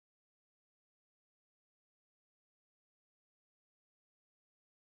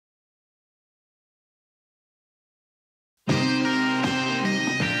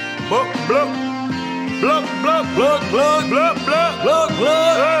blow. Blow, blow, blow, blow, blow, blow, blow,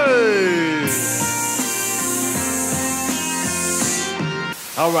 blow. Hey.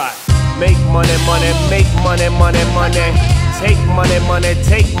 Alright. Make money, money, make money, money, money. Take money, money,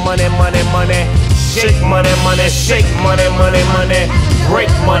 take money, money, money. Shake money, money, shake money, money, money.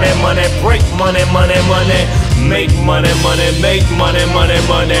 Break money, money, break money, money, money. Make money, money, make money, money,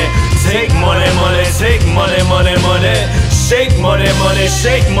 money. Take money, money, take money, money, money. Shake money, money,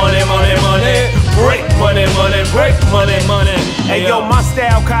 shake money, money, money. Break money, money, break money, money. Hey yo, my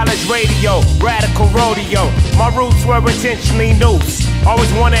style, college radio, radical rodeo. My roots were intentionally loose.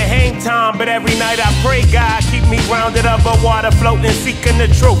 Always wanted hang time, but every night I pray God keep me grounded above water, floating, seeking the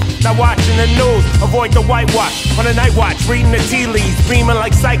truth. Not watching the news, avoid the whitewash. On the night watch, reading the tea leaves, beaming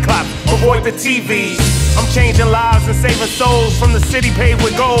like Cyclops, avoid the TVs. I'm changing lives and saving souls from the city paved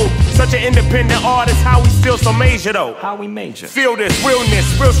with gold. Such an independent artist, how we still so major though? How we major? Feel this realness,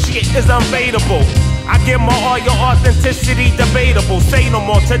 real shit is unbeatable. I give my all your authenticity debatable. Say no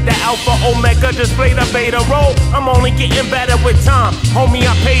more to the alpha omega, just play the beta role. I'm only getting better with time. Homie,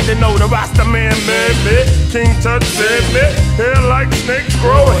 I paid to know the Rasta man made me. King Tut said me. Hair like snakes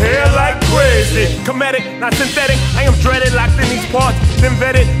grow, hair like crazy. Comedic, not synthetic. I am dreaded, locked in these parts. Then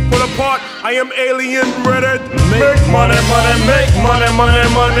vetted, pull apart. I am alien breaded. Make money, money, make money, money,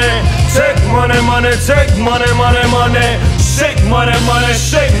 money. Take money, money, take money, money, money. Shake money, money,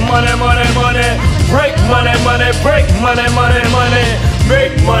 shake money, money, money. Break money, money, break money, money, money.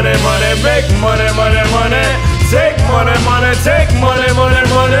 Make money, money, make money, money, money. Take money, money, take money, money,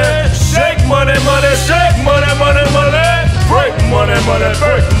 money. Shake money, money, shake money, money, money. Break money, money,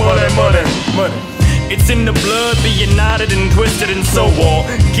 break money, money, money. It's in the blood, being knotted and twisted and so on.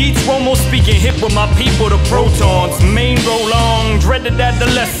 Geets Romo speaking hip with my people, the protons. Main roll on, dreaded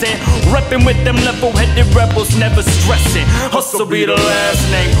adolescent. Reppin' with them level-headed rebels, never stressing. Hustle be the last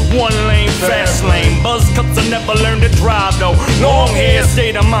name, one lane, fast lane. Buzz cuts I never learned to drive though. Long hair,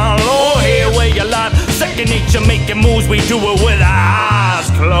 state of mind, long hair, way alive. Second nature, making moves, we do it with our eyes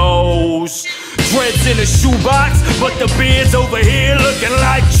closed. Dreads in a shoebox, but the beard's over here looking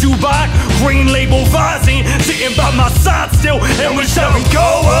like Chewbacca. Green label Visine, sitting by my side still, and we're shouting, go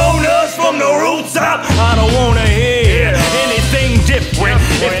on us from the rooftop. I don't wanna hear anything different.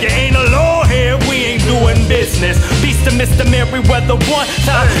 If you ain't a long hair, we ain't doing business. Beast to Mr. Merryweather, 1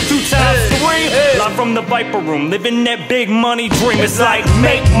 time, 2 times, 3. Live from the Viper Room, living that big money dream. It's like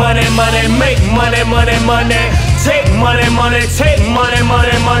make money, money, make money, money, money. Take money, money, take money,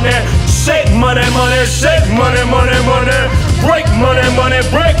 money, money. Shake money, money, shake money, money, money. Break money, money,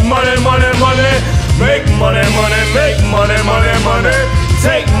 break money, money, money. Make money, money, make money, money, money.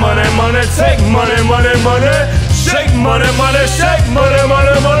 Take money, money, take money, money, money. Shake money, money, shake money,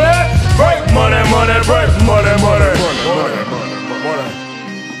 money, money. Break money, money, break money, money, money, money,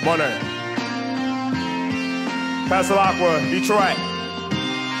 money. Passalacqua, Detroit.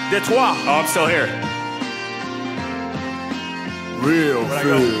 Detroit. Oh, I'm still here. Real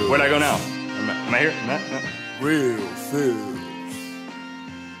feel. Where'd I go now? Am I here? No? Real feel.